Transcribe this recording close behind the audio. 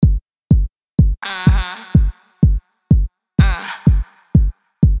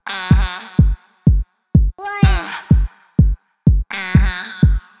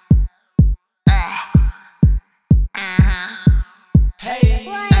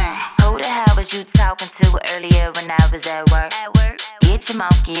to earlier when I was at work. Get your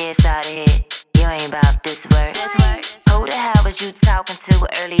monkey ass out of here. You ain't about this work. Who the hell was you talking to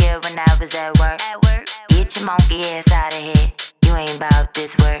earlier when I was at work? Get your monkey ass out of here. You ain't about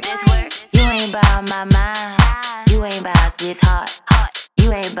this work. You ain't about my mind. You ain't about this heart.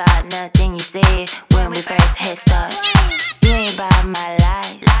 You ain't about nothing you said when we first had started. You ain't about my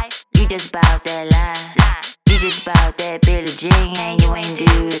life. You just about that line. You just about that Billie Jean and you ain't do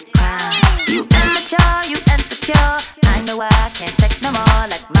the crime. You immature, you insecure. I know I can't take no more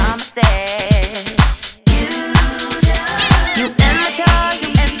like mama said. You immature, you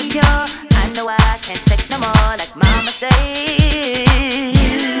insecure. I know I can't take no more like mama said.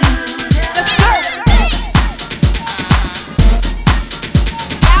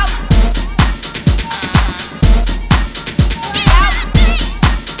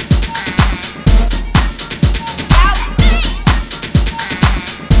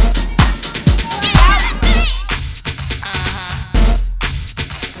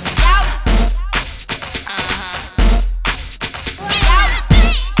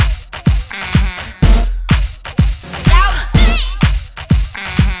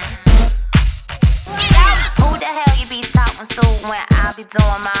 I be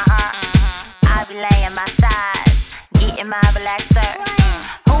doing my heart, I be laying my sides, getting my relaxer.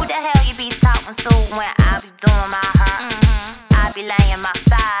 Who the hell you be talking to when I be doing my heart? I be laying my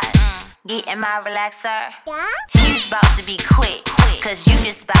sides, getting my relaxer. He's about to be quick, cause you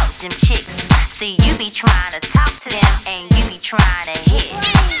just bout them chicks. See, you be trying to talk to them and you be trying to hit.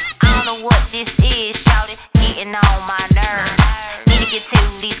 I don't know what this is, shout it, getting on my nerves. Need to get to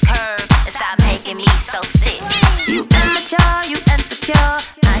these curves and stop making me so sick. You immature, you insecure.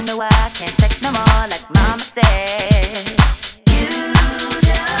 I know I can't take no more like mama said.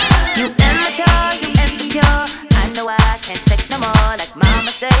 You immature, you insecure. I know I can't take no more like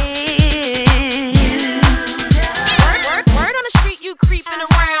mama said. Word on the street, you creeping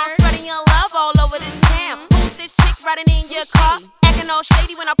around, spreading your love all over this town. Who's this chick riding in your car? Acting all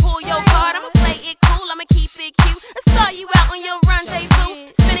shady when I